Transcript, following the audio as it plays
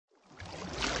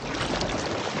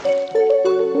There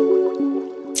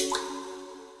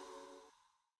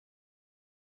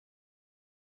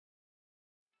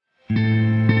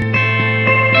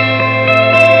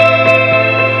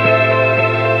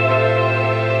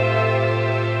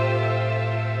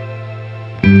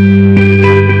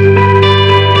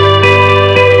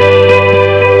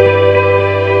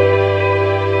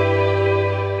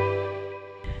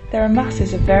are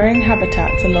masses of varying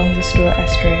habitats along the Stour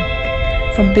estuary.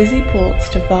 From busy ports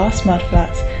to vast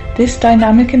mudflats, this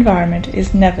dynamic environment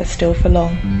is never still for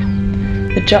long.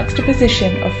 The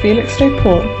juxtaposition of Felixstowe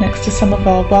Port next to some of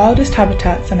our wildest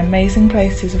habitats and amazing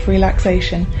places of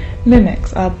relaxation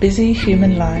mimics our busy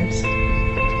human lives.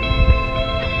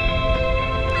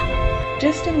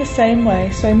 Just in the same way,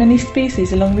 so many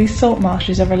species along these salt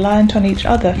marshes are reliant on each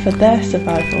other for their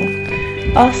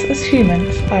survival. Us as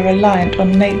humans are reliant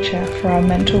on nature for our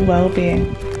mental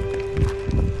well-being.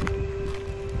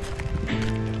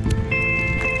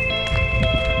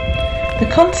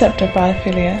 The concept of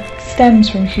biophilia stems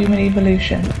from human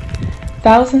evolution.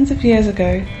 Thousands of years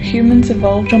ago, humans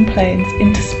evolved on plains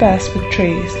interspersed with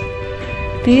trees.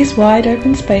 These wide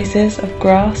open spaces of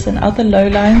grass and other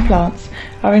low-lying plants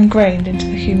are ingrained into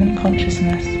the human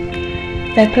consciousness.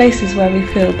 They're places where we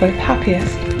feel both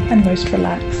happiest and most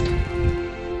relaxed.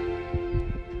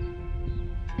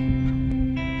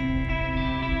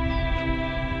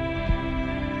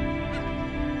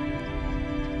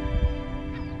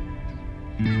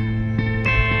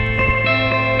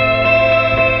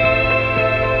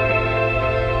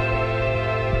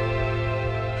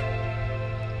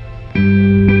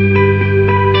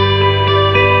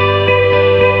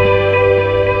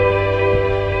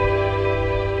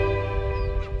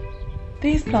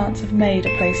 These plants have made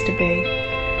a place to be.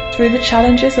 Through the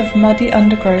challenges of muddy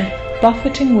undergrowth,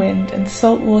 buffeting wind and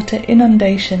saltwater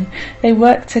inundation, they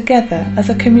work together as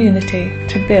a community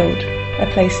to build a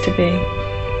place to be.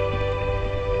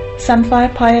 Samphire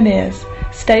pioneers,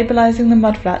 stabilising the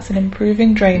mudflats and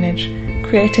improving drainage,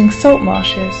 creating salt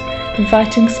marshes,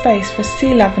 inviting space for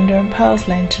sea lavender and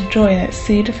purslane to join its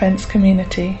sea defence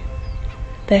community.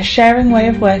 Their sharing way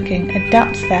of working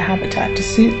adapts their habitat to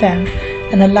suit them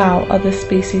and allow other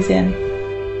species in.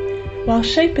 While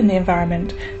shaping the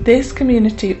environment, this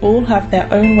community all have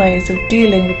their own ways of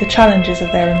dealing with the challenges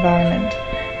of their environment.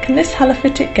 Can this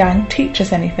halophytic gang teach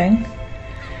us anything?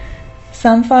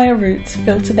 Samphire roots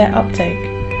filter their uptake,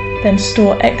 then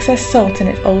store excess salt in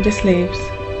its oldest leaves.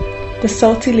 The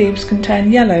salty leaves can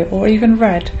turn yellow or even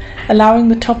red, allowing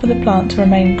the top of the plant to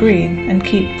remain green and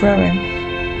keep growing.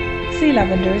 Sea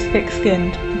lavender is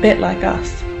thick-skinned, a bit like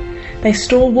us. They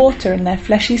store water in their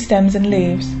fleshy stems and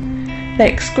leaves.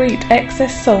 They excrete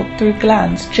excess salt through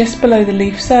glands just below the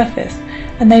leaf surface,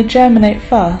 and they germinate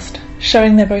fast,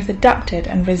 showing they're both adapted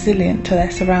and resilient to their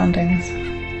surroundings.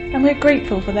 And we're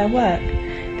grateful for their work.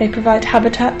 They provide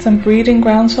habitats and breeding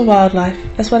grounds for wildlife,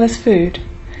 as well as food.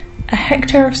 A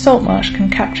hectare of salt marsh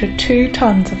can capture 2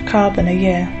 tons of carbon a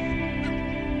year.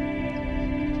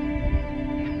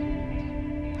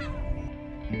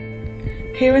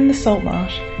 Here in the salt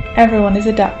marsh, everyone is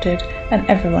adapted and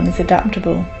everyone is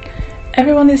adaptable.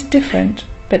 Everyone is different,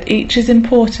 but each is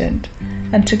important,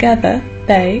 and together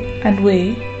they and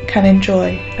we can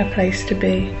enjoy a place to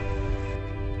be.